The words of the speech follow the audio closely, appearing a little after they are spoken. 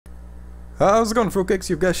How's it going, Fruit Cakes?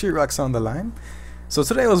 You've got SheerRox on the line. So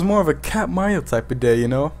today was more of a Cat Mario type of day, you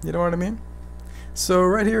know what I mean? So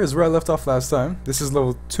right here is where I left off last time. This is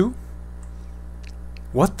level 2.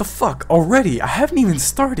 What the fuck? Already? I haven't even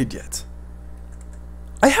started yet.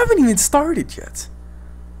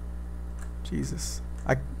 Jesus.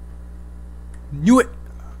 I knew it.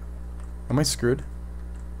 Am I screwed?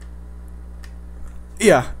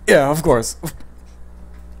 Yeah, of course.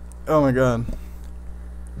 Oh my god.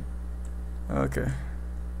 Okay.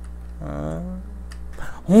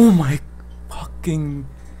 Oh my fucking...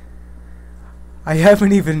 I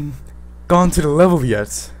haven't even gone to the level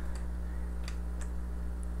yet.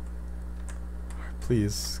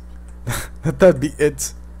 Please. Let that be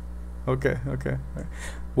it. Okay.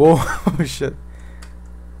 Whoa, oh shit.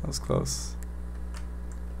 That was close.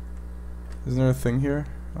 Isn't there a thing here?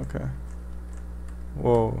 Okay.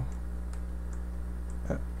 Whoa.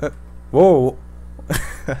 Whoa.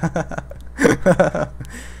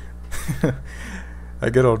 I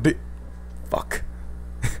get all deep. Fuck.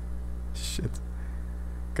 Shit.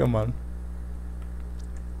 Come on.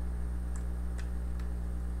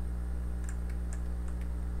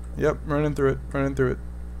 Yep, running through it.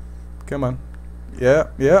 Come on.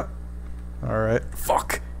 Yeah. Alright.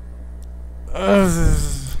 Fuck.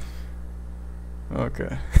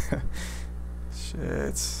 Okay.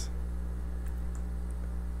 Shit.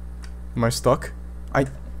 Am I stuck? I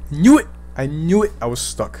knew it! I was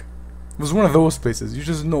stuck. It was one of those places. You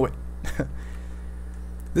just know it.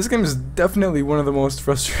 This game is definitely one of the most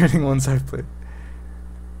frustrating ones I've played.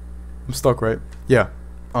 I'm stuck, right? Yeah.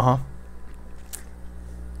 Uh-huh.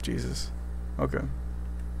 Jesus. Okay.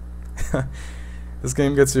 This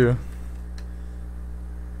game gets you.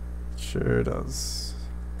 Sure does.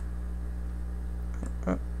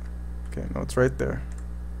 Okay, no, it's right there.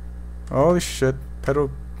 Holy shit. Pedo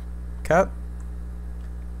cat?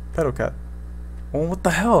 Oh, what the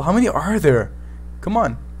hell? How many are there? Come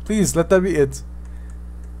on. Please, let that be it.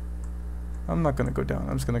 I'm not gonna go down.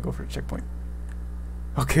 I'm just gonna go for a checkpoint.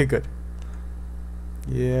 Okay, good.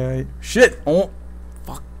 Yeah. Shit! Oh,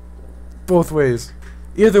 fuck. Both ways.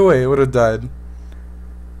 Either way, it would have died.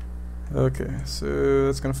 Okay, so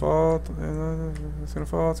it's gonna fall. It's gonna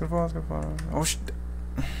fall. Oh, shit.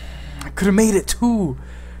 I could have made it too.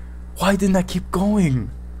 Why didn't I keep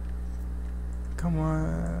going? Come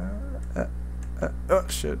on. Oh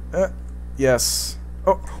shit. Yes.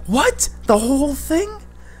 Oh, what? The whole thing?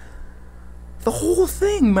 The whole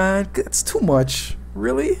thing, man. It's too much.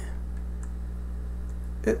 Really?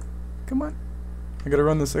 Come on. I gotta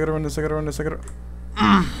run this. I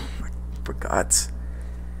forgot.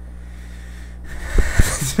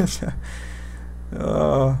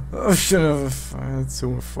 Oh shit. That's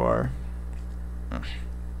too far.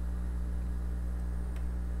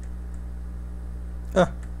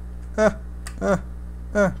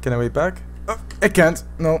 Can I wait back? Oh, I can't.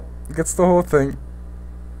 No. It gets the whole thing.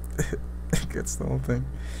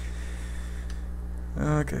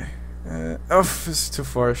 Okay. Oh, this is too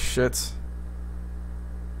far. Shit.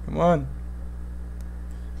 Come on.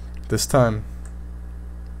 This time.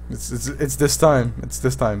 It's this time. It's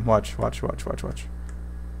this time. Watch.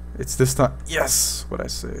 It's this time. Yes! What I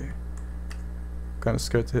say. I'm kind of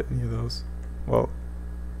scared to hit any of those. Well.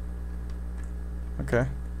 Okay.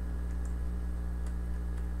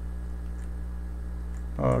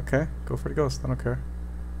 Okay. Go for the ghost. I don't care.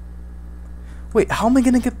 Wait, how am I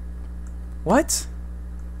gonna get... What?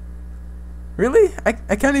 Really? I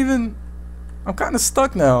can't even... I'm kind of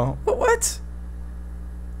stuck now. What?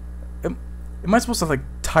 Am I supposed to, like,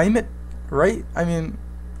 time it right? I mean...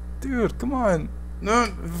 Dude, come on. No,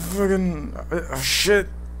 fucking... shit.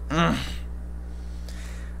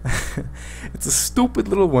 It's the stupid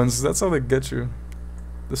little ones. That's how they get you.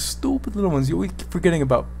 The stupid little ones. You always keep forgetting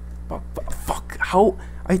about... Fuck. How...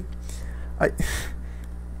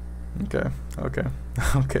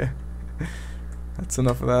 Okay. That's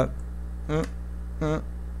enough of that.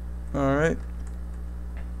 Alright.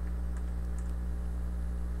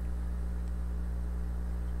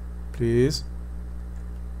 Please.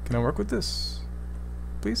 Can I work with this?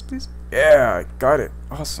 Please. Yeah, I got it.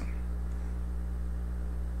 Awesome.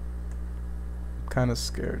 I'm kinda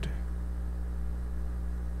scared.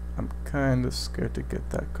 To get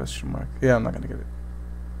that question mark. Yeah, I'm not gonna get it.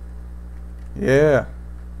 Yeah.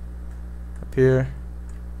 Up here.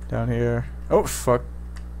 Down here. Oh, fuck.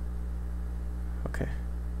 Okay.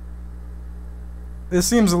 This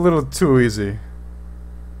seems a little too easy.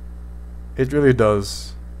 It really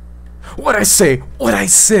does. What'd I say?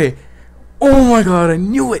 Oh my god, I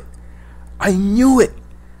knew it!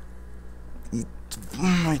 Oh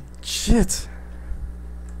my shit.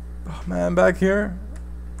 Oh man, back here.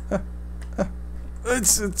 I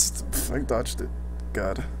dodged it.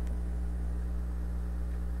 God.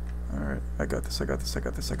 Alright, I got this, I got this, I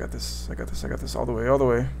got this, I got this, I got this, I got this, all the way, all the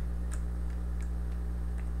way.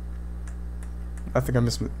 I think I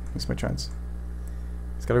missed my chance.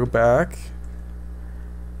 Just gotta go back.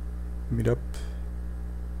 Meet up.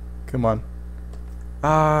 Come on.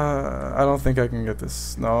 I don't think I can get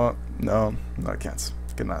this. No, I can't.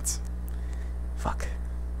 Cannot. Fuck.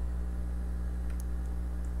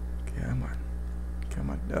 Come on. Come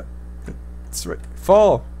on. It's right.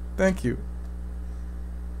 Fall! Thank you.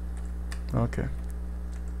 Okay.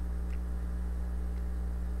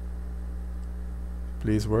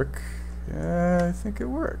 Please work. Yeah, I think it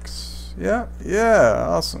works. Yeah,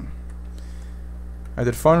 awesome. I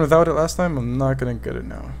did fun without it last time. I'm not gonna get it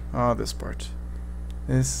now. Ah, this part.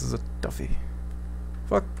 This is a toughie.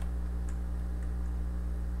 Fuck.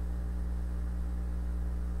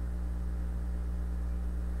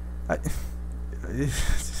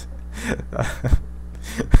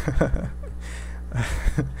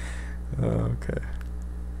 Okay.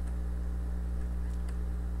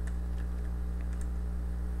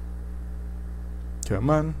 Come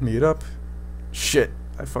on, meet up. Shit,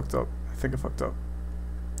 I fucked up. I think I fucked up.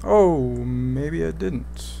 Oh, maybe I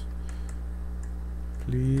didn't.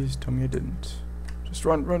 Please tell me I didn't. Just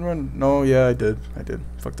run, run, run. No, yeah, I did. I did.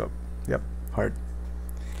 Fucked up. Yep, hard.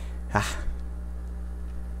 Ha.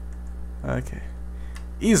 Okay.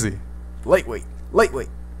 Easy. Lightweight. Lightweight.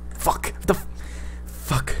 Fuck. The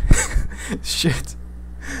fuck. Shit.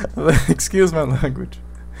 Excuse my language.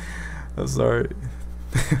 I'm sorry.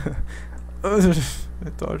 I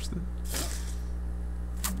dodged it.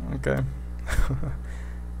 Okay.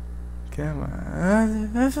 Come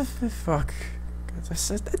on. Fuck. I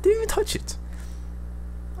said I didn't even touch it.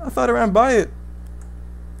 I thought I ran by it.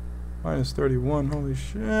 Minus 31. Holy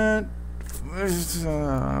shit.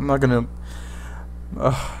 I'm not gonna.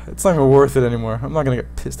 It's not even worth it anymore. I'm not gonna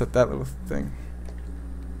get pissed at that little thing.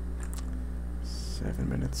 7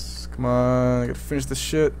 minutes. Come on. I gotta finish this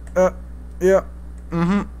shit. Yeah.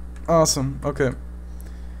 Awesome. Okay.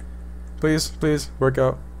 Please, please work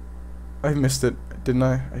out. I missed it, didn't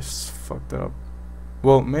I? I just fucked it up.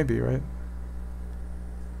 Well, maybe, right?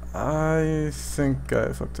 I think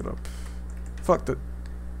I fucked it up. Fucked it.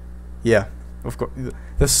 Yeah, of course.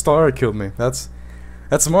 The star killed me. That's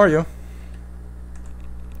Mario.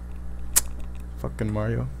 Fucking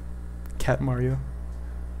Mario. Cat Mario.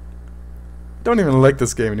 Don't even like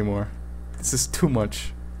this game anymore. This is too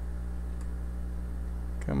much.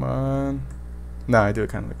 Come on. Nah, I do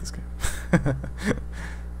kind of like this game.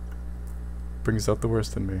 Brings out the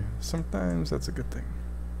worst in me. Sometimes that's a good thing.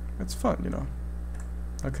 It's fun, you know.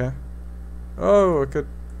 Okay. Oh, I could.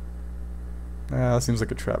 Nah, that seems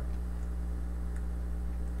like a trap.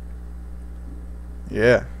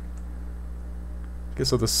 Yeah. Okay,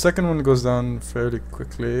 so the second one goes down fairly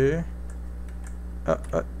quickly.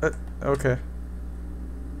 Okay.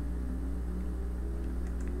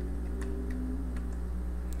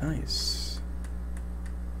 Nice.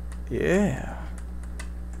 Yeah.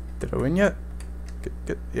 Did I win yet?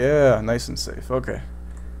 Get. Yeah, nice and safe. Okay.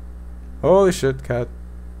 Holy shit, cat.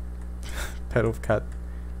 Pet of cat.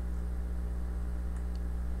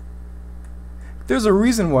 There's a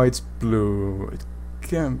reason why it's blue. It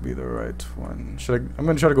can't be the right one. I'm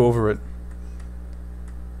gonna try to go over it.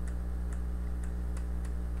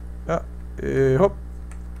 Hey hop.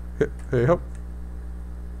 Hey hop.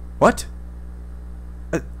 What?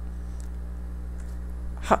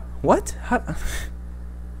 What?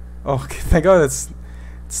 Okay, thank God it's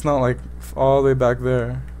not like all the way back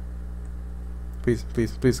there. Please,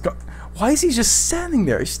 please, please. Go. Why is he just standing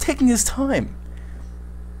there? He's taking his time.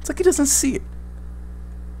 It's like he doesn't see it.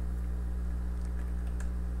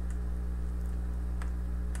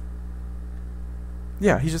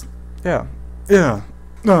 Yeah, he just. Yeah.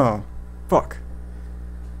 No. Fuck.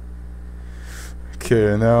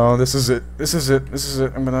 Okay, now this is it. This is it.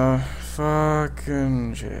 I'm gonna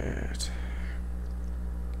fucking shit.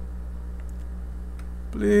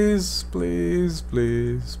 Please, please,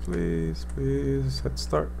 please, please, please. Hit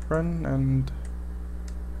start, run, and...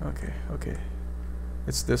 Okay.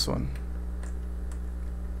 It's this one.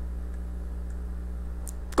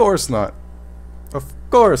 Of course not. Of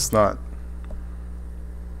course not.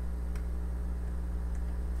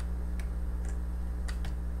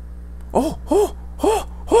 Oh!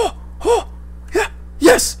 Yeah!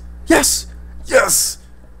 Yes!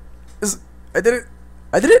 I did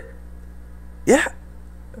it! Yeah!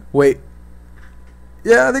 Wait.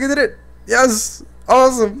 Yeah, I think I did it! Yes!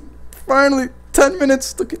 Awesome! Finally! 10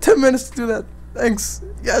 minutes! Took you 10 minutes to do that! Thanks!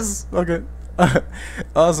 Yes! Okay.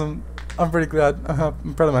 Awesome. I'm pretty glad.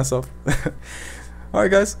 I'm proud of myself. Alright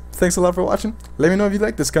guys, thanks a lot for watching. Let me know if you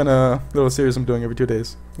like this kind of little series I'm doing every 2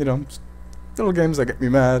 days. You know, just little games that get me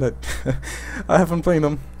mad. I have fun playing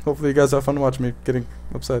them. Hopefully you guys have fun watching me getting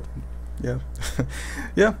upset. Yeah.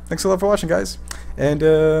 Yeah, thanks a lot for watching guys. And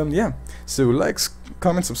yeah, so likes,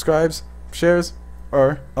 comments, subscribes, shares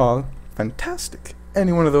are all fantastic.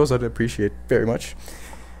 Any one of those I'd appreciate very much.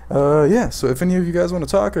 Yeah, so if any of you guys want to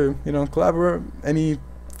talk or, you know, collaborate, any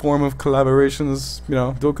form of collaborations, you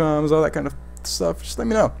know, dual-coms, all that kind of stuff, just let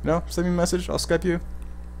me know, you know, send me a message, I'll Skype you.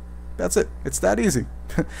 That's it. It's that easy.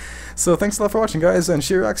 So thanks a lot for watching guys, and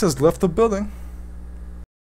SheerRox has left the building.